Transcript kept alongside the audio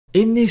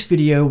In this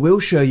video,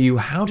 we'll show you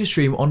how to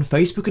stream on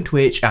Facebook and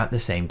Twitch at the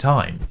same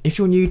time. If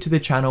you're new to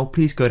the channel,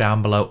 please go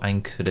down below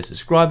and consider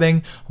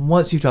subscribing. And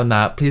once you've done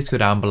that, please go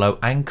down below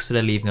and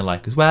consider leaving a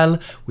like as well.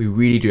 We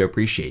really do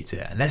appreciate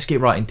it. And let's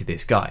get right into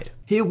this guide.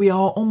 Here we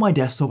are on my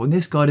desktop, and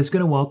this guide is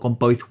going to work on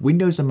both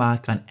Windows and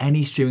Mac and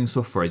any streaming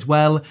software as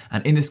well.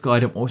 And in this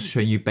guide, I'm also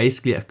showing you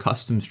basically a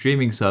custom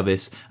streaming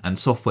service and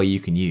software you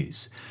can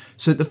use.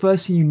 So the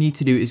first thing you need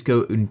to do is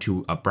go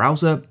into a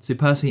browser. So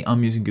personally,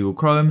 I'm using Google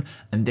Chrome,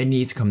 and then you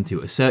need to come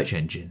to a search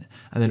engine.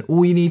 And then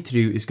all you need to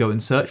do is go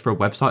and search for a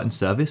website and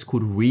service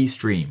called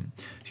Restream.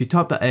 So you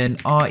type that in,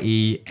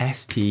 R-E-S-T-R-E-A-M,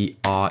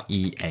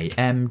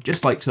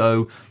 just like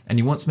so. And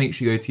you want to make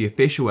sure you go to the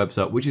official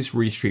website, which is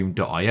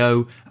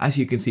restream.io. As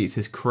you can see, it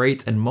says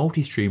create and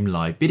multi-stream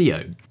live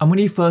video. And when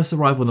you first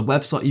arrive on the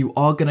website, you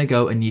are going to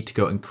go and need to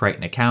go and create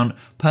an account.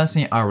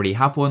 Personally, I already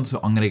have one, so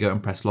I'm going to go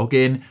and press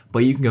login,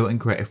 but you can go and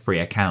create a free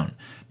account.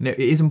 Now, it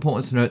is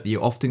important to note that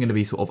you're often going to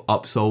be sort of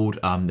upsold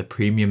the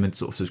premium and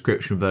sort of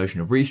subscription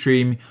version of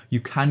Restream. You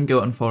can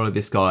go and follow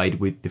this guide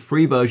with the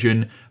free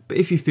version, but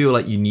if you feel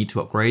like you need to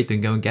upgrade,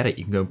 then go and get it.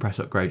 You can go and press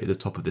upgrade at the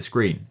top of the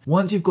screen.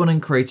 Once you've gone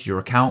and created your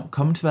account,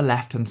 come to the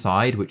left-hand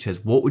side, which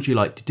says, what would you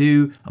like to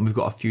do? And we've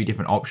got a few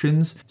different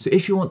options. So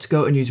if you want to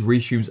go and use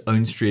Restream's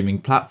own streaming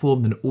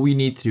platform, then all you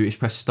need to do is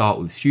press start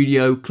with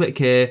Studio, click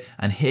here,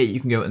 and here you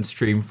can go and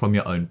stream from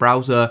your own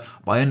browser.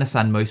 But I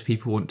understand most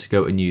people want to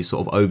go and use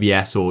sort of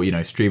OBS or,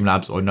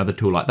 Streamlabs or another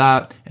tool like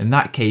that. In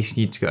that case,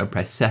 you need to go and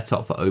press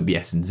setup for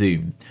OBS and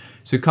Zoom.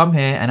 So come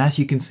here, and as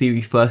you can see,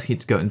 we first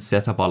need to go and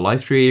set up our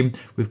live stream.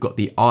 We've got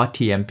the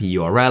RTMP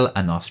URL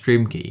and our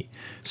stream key.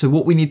 So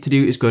what we need to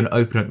do is go and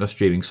open up your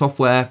streaming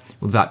software,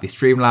 whether that be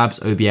Streamlabs,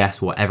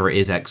 OBS, whatever it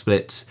is,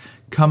 XSplits.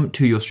 Come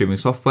to your streaming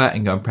software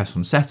and go and press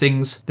on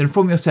settings. Then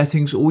from your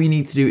settings, all you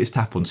need to do is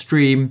tap on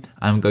stream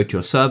and go to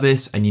your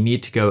service, and you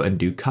need to go and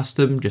do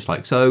custom, just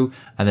like so.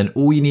 And then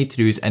all you need to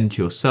do is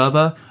enter your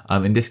server.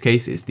 In this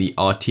case, it's the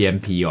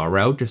RTMP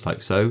URL, just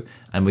like so.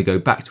 And we go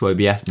back to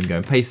OBS and go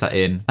and paste that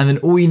in. And then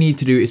all you need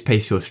to do is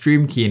paste your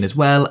stream key in as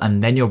well.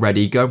 And then you're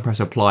ready. Go and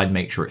press apply and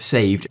make sure it's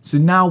saved. So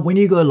now when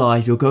you go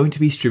live, you're going to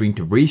be streaming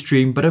to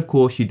Restream, but of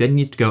course you then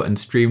need to go and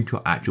stream to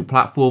your actual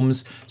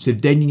platforms. So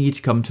then you need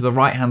to come to the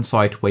right hand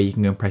side where you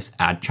can go and press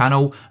add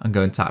channel and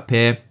go and tap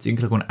here. So you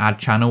can click on add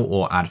channel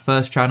or add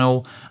first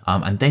channel.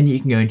 And then you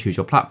can go and choose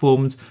your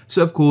platforms.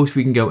 So of course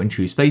we can go and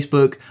choose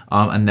Facebook.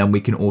 And then we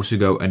can also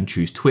go and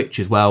choose Twitch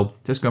as well.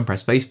 Just go and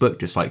press Facebook,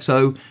 just like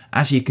so.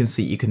 As you can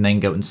see, you can then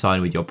go and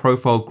sign with your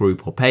profile,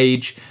 group or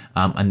page.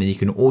 And then you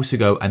can also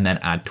go and then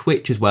add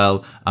Twitch as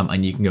well.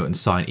 And you can go and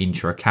sign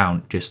into your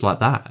account just like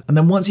that. And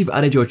then once you've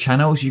added your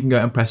channels, you can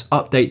go and press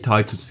update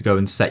titles to go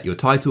and set your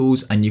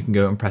titles. And you can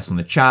go and press on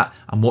the chat.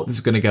 And what this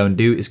is going to go and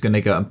do is going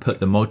to go and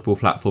put the multiple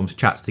platforms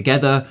chats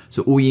together.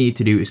 So all you need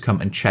to do is come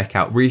and check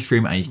out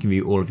Restream, and you can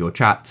view all of your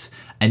chats.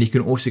 And you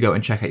can also go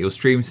and check out your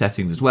stream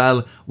settings as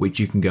well, which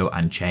you can go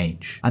and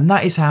change. And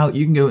that is how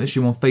you can go and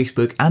stream on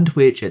Facebook and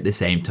Twitch at the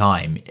same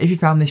time. If you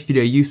found this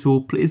video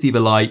useful, please leave a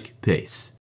like. Peace.